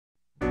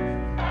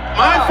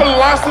My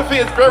philosophy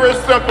is very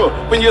simple.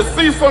 When you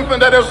see something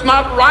that is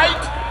not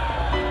right,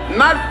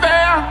 not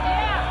fair,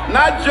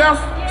 not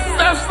just,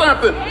 say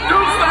something, do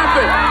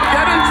something,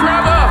 get in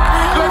trouble,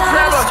 good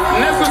trouble,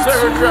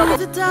 necessary trouble.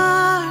 The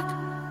dark,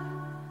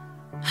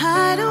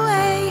 hide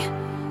away,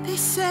 they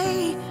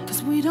say,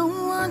 'cause we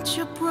don't want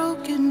your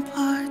broken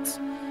parts.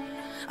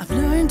 I've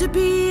learned to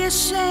be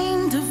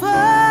ashamed of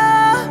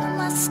all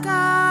my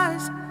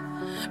scars.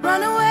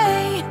 Run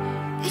away,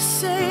 they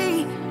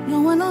say, no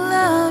one will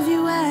love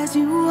you as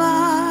you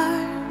are.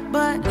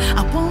 But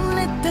I won't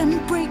let them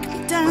break me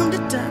down to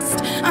dust.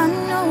 I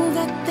know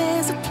that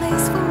there's a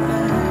place for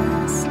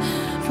us,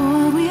 for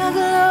we are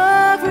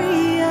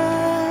glorious.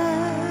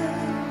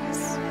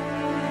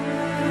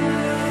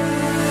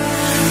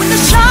 When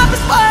the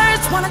sharpest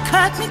words wanna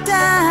cut me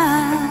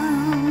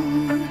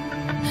down,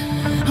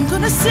 I'm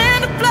gonna send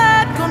the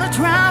blood, gonna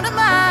drown them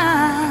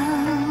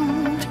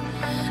out.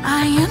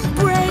 I am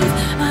brave,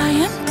 I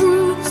am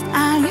bruised,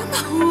 I am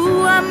who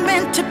I'm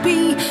meant to be.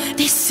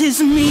 This is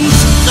me.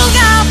 Look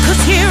out,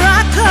 'cause here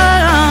I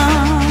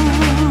come,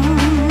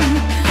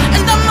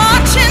 and I'm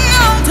marching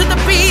on to the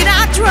beat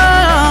I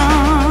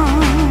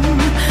drum.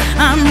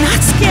 I'm not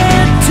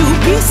scared to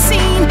be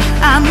seen,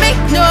 I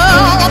make no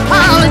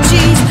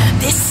apologies.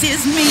 This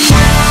is me.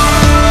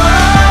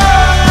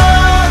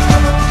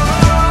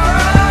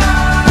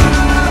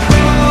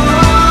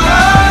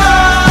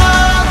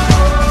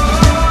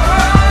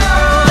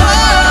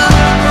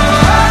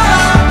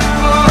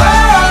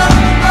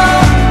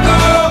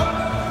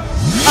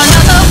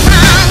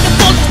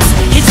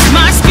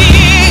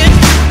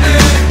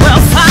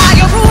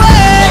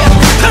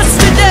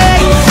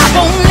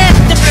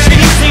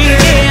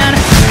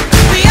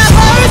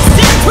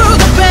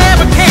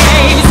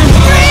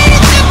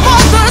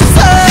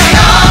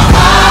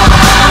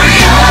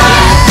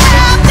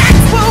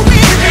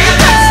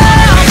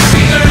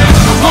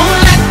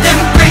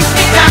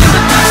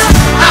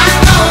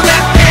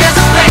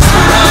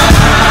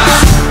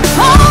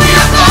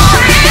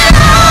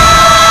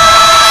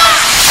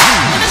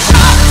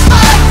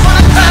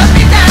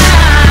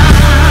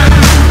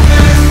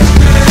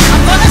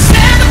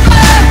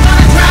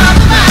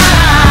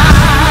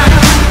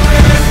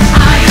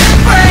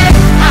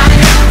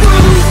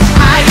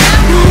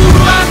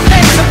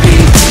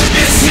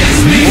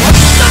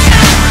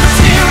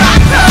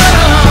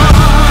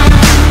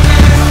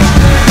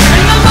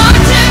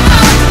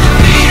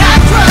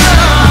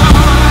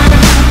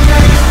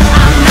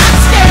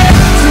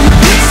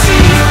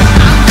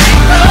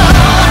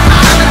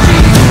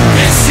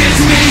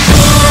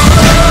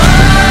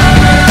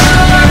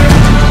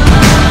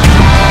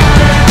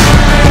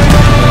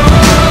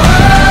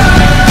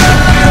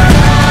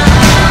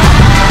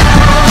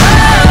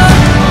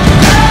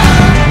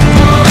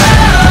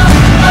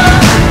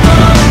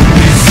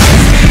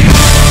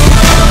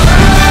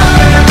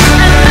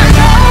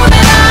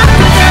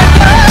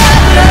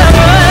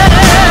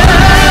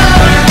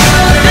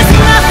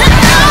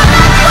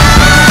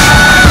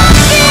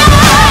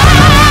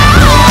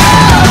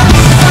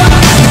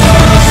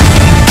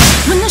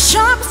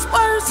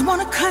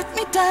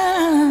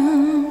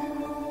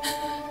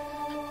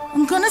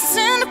 I'm gonna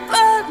send the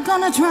blood,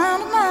 gonna drown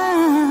them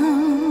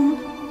out.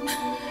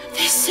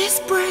 This is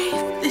brave,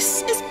 this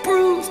is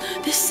bruised,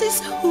 this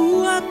is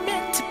who I'm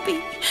meant to be.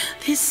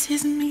 This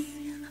is me.